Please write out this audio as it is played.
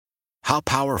How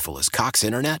powerful is Cox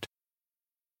Internet?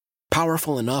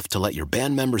 Powerful enough to let your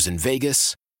band members in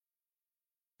Vegas,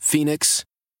 Phoenix,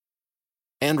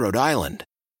 and Rhode Island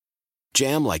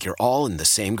jam like you're all in the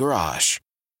same garage.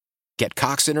 Get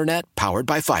Cox Internet powered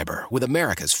by fiber with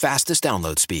America's fastest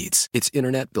download speeds. It's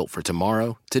internet built for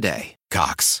tomorrow, today.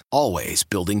 Cox, always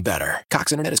building better.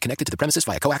 Cox Internet is connected to the premises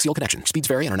via coaxial connection. Speeds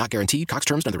vary and are not guaranteed. Cox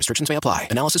terms and other restrictions may apply.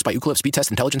 Analysis by Ookla Speed Test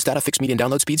Intelligence Data. Fixed median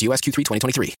download speeds. US Q3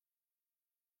 2023.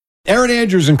 Erin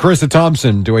Andrews and Krista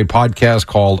Thompson do a podcast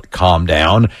called Calm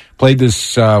Down. Played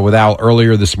this with Al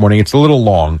earlier this morning. It's a little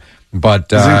long,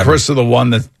 but... Isn't Krista the one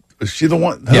that... Is she the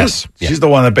one? Yes. She's the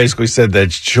one that basically said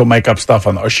that she'll make up stuff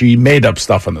or she made up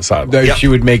stuff on the sideline. She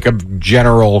would make a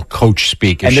general coach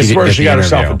speak. And this is where she got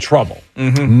herself in trouble.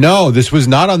 Mm-hmm. No, this was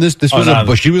not on this. She was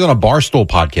on a Barstool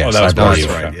podcast. Oh, that was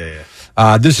right. Yeah.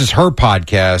 This is her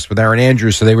podcast with Erin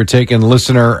Andrews. So they were taking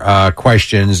listener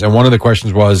questions, and one of the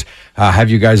questions was, have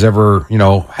you guys ever,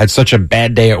 had such a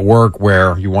bad day at work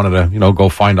where you wanted to, go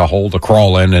find a hole to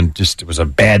crawl in, and just it was a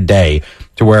bad day,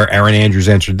 to where Erin Andrews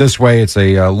answered this way. It's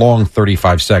a long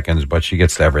 35 seconds, but she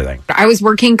gets to everything. I was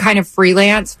working kind of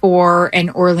freelance for an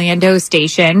Orlando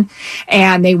station,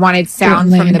 and they wanted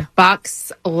sound from the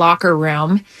Bucs locker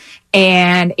room,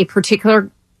 and a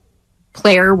particular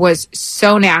player was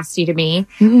so nasty to me.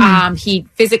 He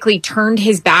physically turned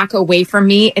his back away from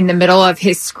me in the middle of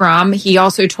his scrum. He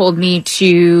also told me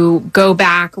to go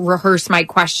back, rehearse my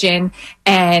question,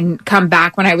 and come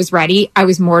back when I was ready. I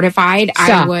was mortified.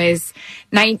 I was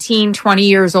 19, 20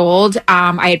 years old.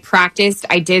 I had practiced.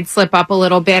 I did slip up a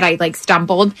little bit. I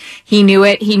stumbled. He knew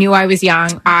it. He knew I was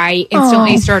young. I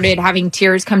instantly started having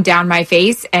tears come down my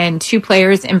face, and two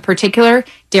players in particular,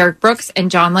 Derrick Brooks and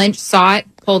John Lynch, saw it,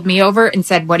 pulled me over, and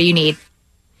said, "What do you need?"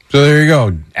 So there you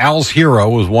go. Al's hero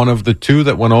was one of the two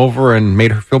that went over and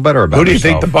made her feel better about herself. Who do you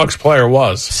think the Bucs player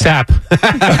was? Sapp.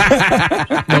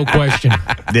 No question.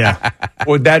 Yeah.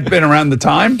 Would that have been around the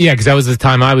time? Yeah, because that was the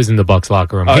time I was in the Bucs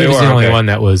locker room. He was the only one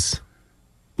that was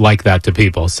like that to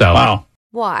people. So wow.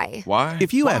 Why?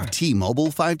 If you have T-Mobile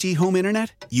 5G home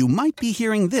internet, you might be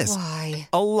hearing this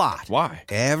a lot. Why?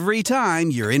 Every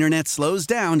time your internet slows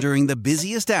down during the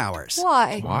busiest hours.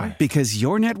 Why? Because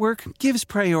your network gives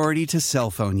priority to cell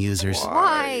phone users.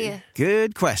 Why?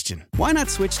 Good question. Why not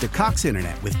switch to Cox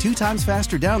Internet with 2 times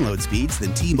faster download speeds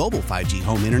than T-Mobile 5G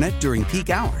home internet during peak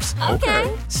hours?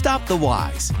 Okay. Stop the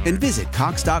whys and visit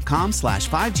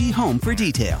cox.com/5G home for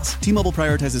details. T-Mobile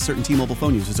prioritizes certain T-Mobile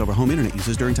phone users over home internet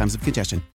users during times of congestion.